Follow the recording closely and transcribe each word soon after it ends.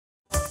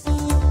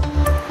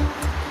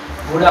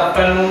Good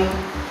afternoon.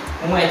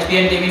 હું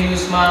Hbn Tv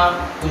ન્યૂઝમાં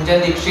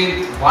કુંજન દીક્ષિત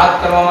વાત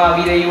કરવામાં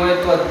આવી રહી હોય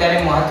તો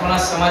અત્યારે મહત્વના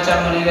સમાચાર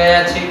મળી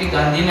રહ્યા છે કે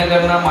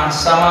ગાંધીનગરના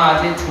માણસામાં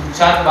આજે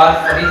છૂટછાટ બાદ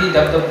ફરીથી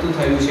ધબધબતું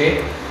થયું છે।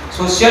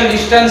 સોશિયલ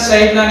ડિસ્ટન્સ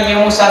સહિતના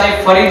નિયમો સાથે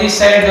ફરીથી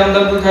શહેર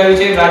ધબધબતું થયું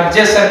છે।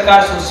 રાજ્ય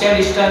સરકાર સોશિયલ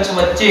ડિસ્ટન્સ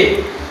વચ્ચે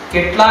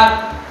કેટલાક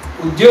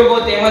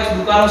ઉદ્યોગો તેમજ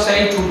દુકાનો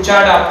સહિત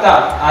છૂટછાટ આપતા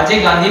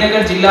આજે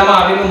ગાંધીનગર જિલ્લામાં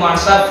આવેલું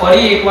માણસા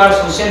ફરી એકવાર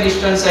સોશિયલ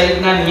ડિસ્ટન્સ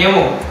સહિતના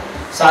નિયમો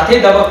સાથે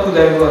ધબકતું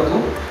થયું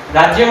હતું।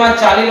 રાજ્યમાં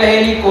ચાલી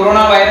રહેલી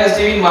કોરોના વાયરસ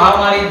જેવી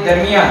મહામારી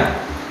દરમિયાન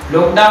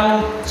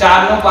લોકડાઉન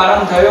 4 નો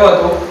પ્રારંભ થયો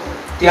હતો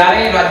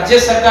ત્યારે રાજ્ય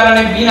સરકાર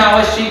અને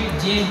બિનઆવશ્યક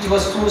ચીજ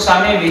વસ્તુઓ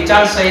સામે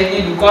વેચાણ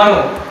સહિતની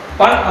દુકાનો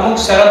પણ અમુક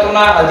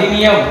શરતોના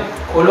અધિનિયમ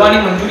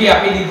ખોલવાની મંજૂરી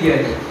આપી દીધી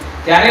હતી।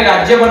 ત્યારે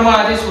રાજ્યભરમાં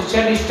આજે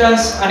સોશિયલ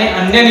ડિસ્ટન્સ અને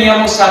અન્ય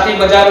નિયમો સાથે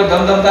બજારો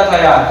ધમધમતા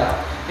થયા હતા।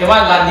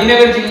 તેમાં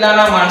ગાંધીનગર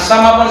જિલ્લાના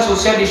માણસામાં પણ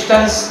સોશિયલ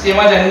ડિસ્ટન્સ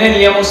તેમજ અન્ય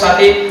નિયમો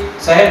સાથે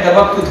શહેર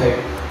ધબકતું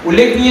થયું।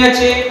 ઉલ્લેખનીય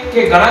છે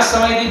કે ઘણા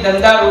સમયથી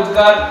ધંધા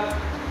રોજગાર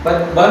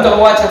બંધ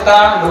હોવા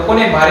છતાં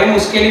લોકોને ભારે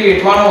મુશ્કેલી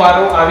વેઠવાનો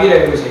વારો આવી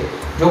રહ્યો છે।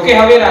 જોકે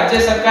હવે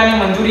રાજ્ય સરકારની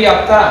મંજૂરી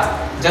આપતા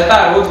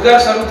જતા રોજગાર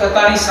શરૂ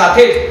થતાની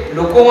સાથે જ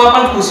લોકોમાં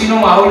પણ ખુશીનો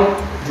માહોલ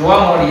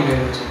જોવા મળી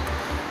રહ્યો છે।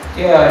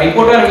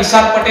 રિપોર્ટર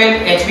વિશાલ Patel,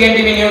 Hbn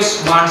Tv news,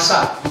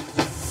 Mansa.